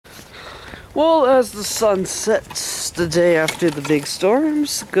Well, as the sun sets the day after the big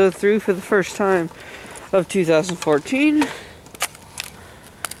storms go through for the first time of 2014,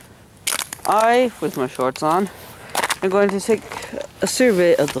 I, with my shorts on, am going to take a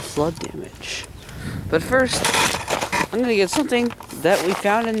survey of the flood damage. But first, I'm going to get something that we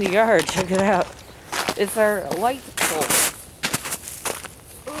found in the yard. Check it out. It's our light pole.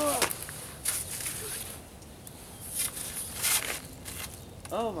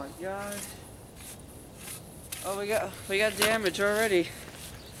 Oh my gosh. Oh, we got damage already.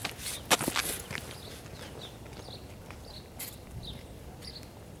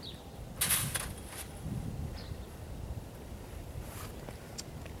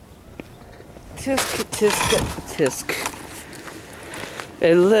 Tisk, tisk, tisk.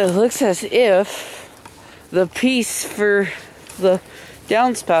 It looks as if the piece for the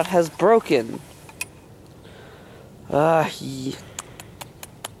downspout has broken. Yeah.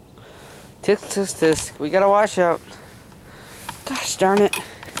 Tisk, tisk, tisk. We gotta watch out. Gosh darn it.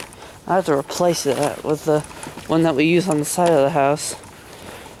 I have to replace it with the one that we use on the side of the house.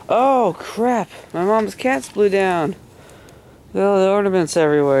 Oh crap. My mom's cats blew down. The ornaments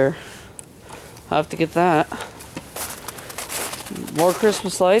everywhere. I'll have to get that. More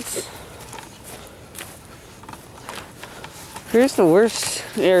Christmas lights. Here's the worst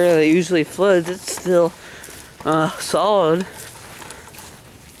area that usually floods. It's still solid.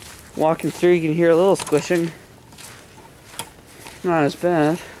 Walking through, you can hear a little squishing. Not as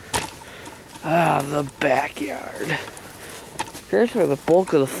bad. Ah, the backyard. Here's where the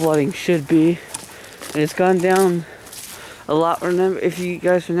bulk of the flooding should be. And it's gone down a lot. Remember, if you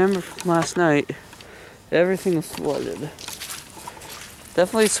guys remember from last night, everything was flooded.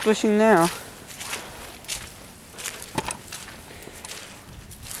 Definitely squishing now.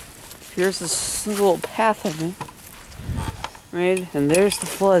 Here's this little path I made, and there's the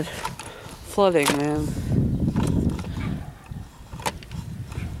flooding, man.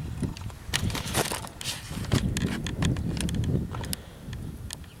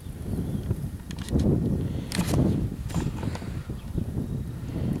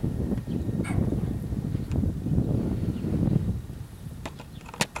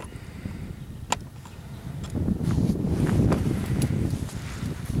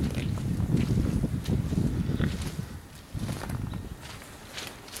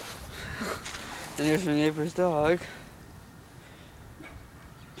 And there's my neighbor's dog.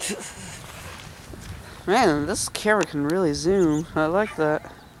 Man, this camera can really zoom. I like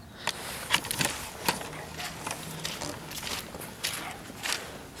that.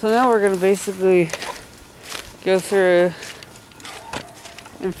 So now we're gonna basically go through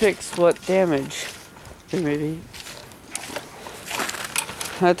and fix what damage there may be.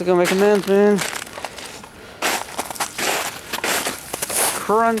 I have to go make amends, man.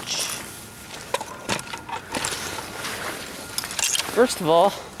 Crunch. First of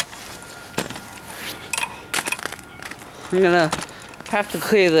all, I'm gonna have to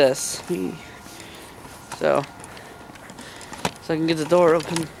clear this, so I can get the door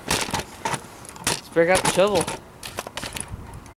open. Let's break out the shovel.